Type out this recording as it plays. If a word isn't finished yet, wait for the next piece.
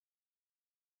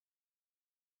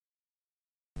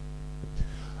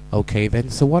Okay then,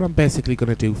 so what I'm basically going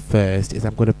to do first is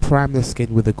I'm going to prime the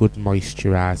skin with a good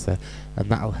moisturiser, and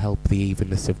that'll help the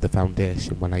evenness of the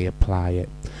foundation when I apply it.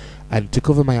 And to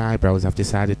cover my eyebrows, I've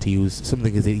decided to use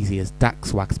something as easy as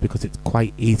DEAX wax because it's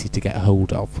quite easy to get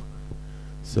hold of.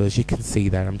 So as you can see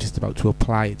there, I'm just about to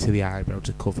apply it to the eyebrow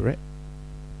to cover it.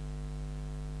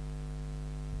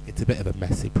 It's a bit of a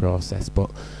messy process,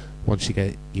 but once you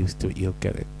get used to it, you'll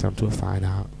get it down to a fine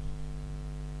art.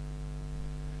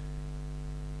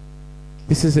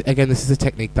 This is a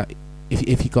technique that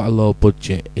if you've got a low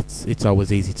budget, it's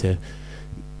always easy to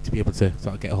be able to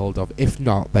sort of get a hold of. If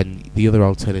not, then the other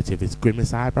alternative is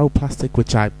Grimace eyebrow plastic,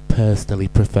 which I personally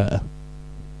prefer.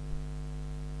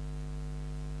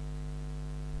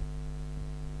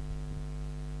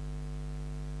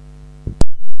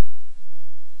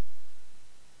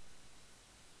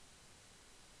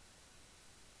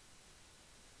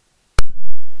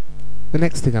 The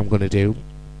next thing I'm going to do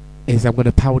is I'm going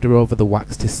to powder over the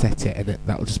wax to set it, and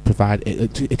that'll just provide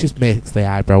it just makes the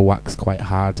eyebrow wax quite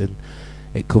hard, and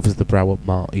it covers the brow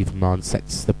up even more and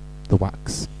sets the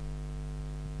wax.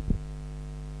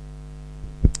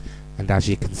 And as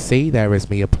you can see, there is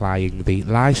me applying the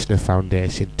Leichner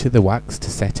foundation to the wax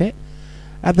to set it,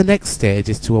 and the next stage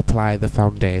is to apply the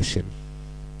foundation.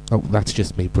 Oh, that's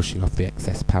just me brushing off the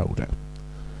excess powder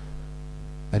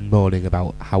and moaning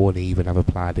about how uneven I've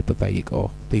applied it, but there you go,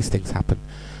 these things happen.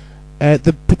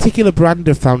 The particular brand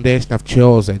of foundation I've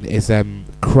chosen is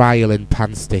Kryolan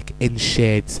Paint in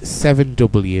shades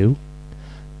 7W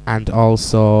and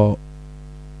also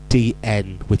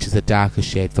DN, which is a darker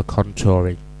shade for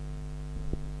contouring.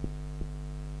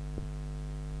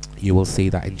 You will see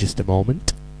that in just a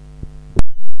moment.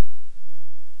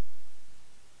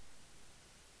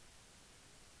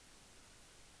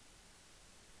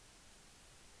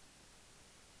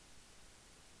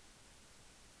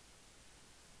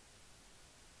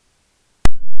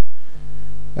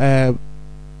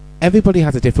 Everybody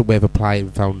has a different way of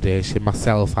applying foundation.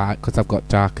 Myself, because I've got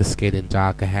darker skin and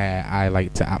darker hair, I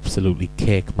like to absolutely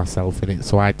cake myself in it.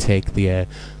 So I take the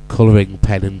colouring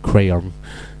pen and crayon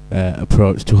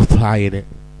approach to applying it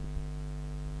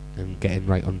and getting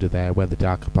right under there where the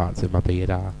darker parts of my beard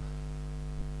are.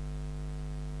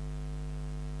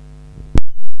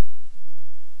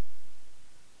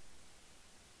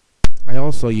 I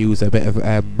also use a bit of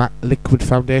matte liquid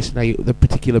foundation. The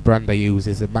particular brand I use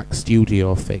is a MAC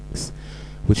Studio Fix,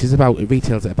 which is it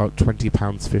retails at about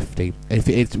 £20.50.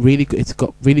 It's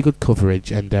got really good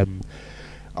coverage, and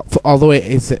although it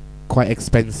is quite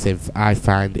expensive, I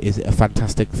find is a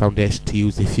fantastic foundation to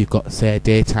use if you've got, say, a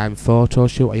daytime photo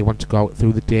shoot or you want to go out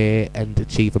through the day and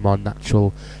achieve a more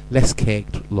natural, less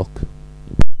caked look.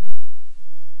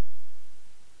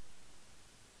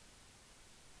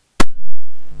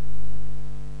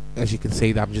 As you can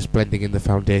see, I'm just blending in the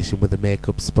foundation with a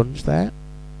makeup sponge there.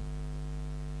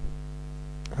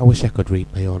 I wish I could read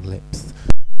my own lips.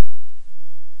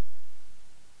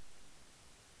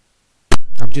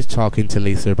 I'm just talking to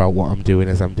Lisa about what I'm doing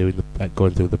as I'm doing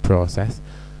going through the process.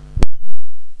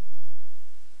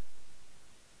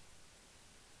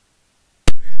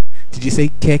 Did you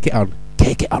see? Cake it on.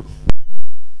 Cake it on.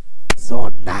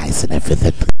 So nice and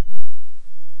everything.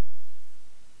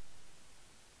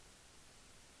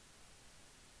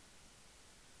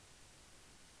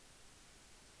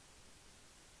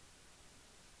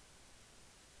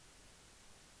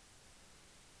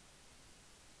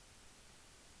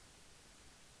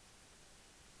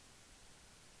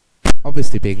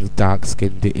 Obviously, being dark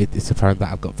skinned, it's apparent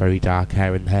that I've got very dark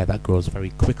hair and hair that grows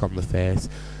very quick on the face.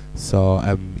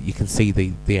 So you can see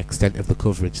the extent of the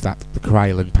coverage that the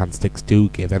Kryolan Paint sticks do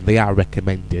give, and they are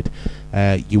recommended.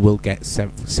 You will get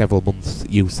several months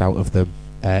use out of them.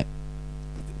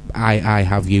 I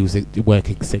have used it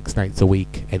working 6 nights a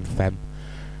week in Fem,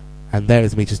 and there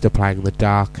is me just applying the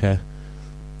darker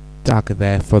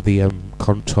there for the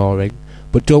contouring.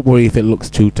 But don't worry if it looks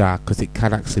too dark, because it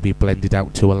can actually be blended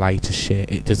out to a lighter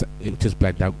shade. It does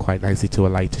blend out quite nicely to a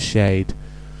lighter shade,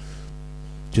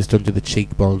 just under the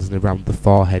cheekbones and around the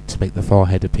forehead to make the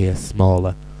forehead appear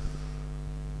smaller.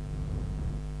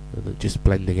 And then just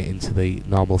blending it into the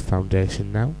normal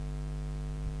foundation now.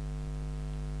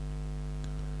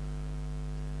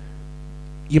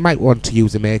 You might want to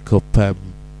use a makeup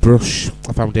brush,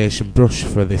 a foundation brush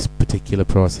for this particular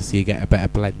process, so you get a better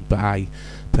blend. But I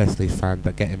personally find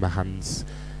that getting my hands,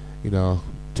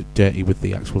 dirty with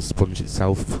the actual sponge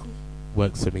itself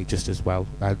works for me just as well.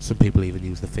 And some people even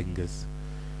use the fingers.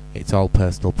 It's all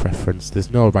personal preference.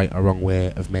 There's no right or wrong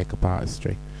way of makeup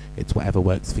artistry. It's whatever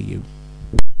works for you.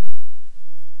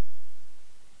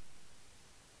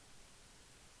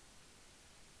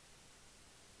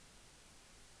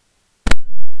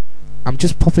 I'm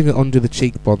just popping it under the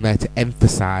cheekbone there to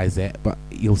emphasise it, but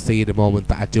you'll see in a moment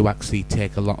that I do actually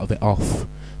take a lot of it off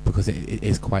because it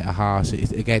is quite a harsh.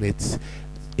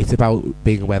 It's about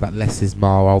being aware that less is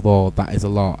more, although that is a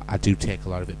lot. I do take a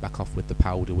lot of it back off with the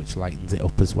powder, which lightens it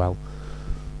up as well.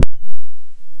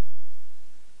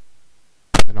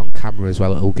 And on camera as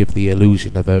well, it'll give the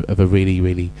illusion of a really,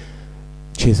 really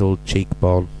chiselled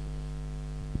cheekbone.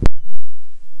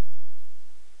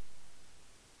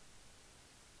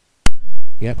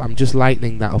 Yep, I'm just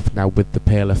lightening that up now with the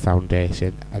paler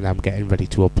foundation, and I'm getting ready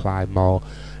to apply more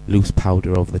loose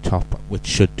powder over the top, which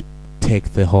should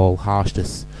take the whole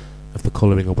harshness of the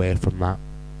colouring away from that.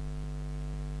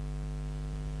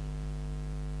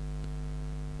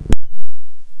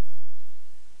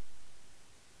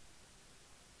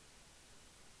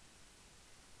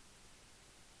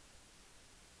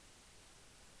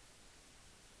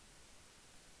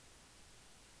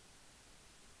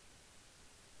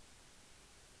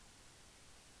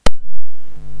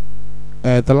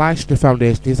 The Leichner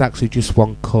foundation is actually just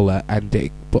one colour,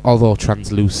 and but although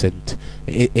translucent,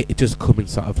 it does come in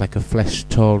sort of like a flesh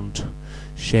toned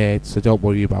shade, so don't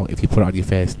worry about if you put it on your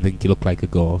face and think you look like a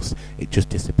ghost. It just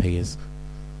disappears.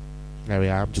 There we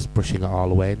are, I'm just brushing it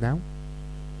all away now.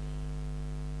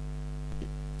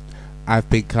 I've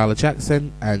been Carla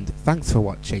Jackson, and thanks for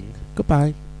watching.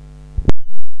 Goodbye.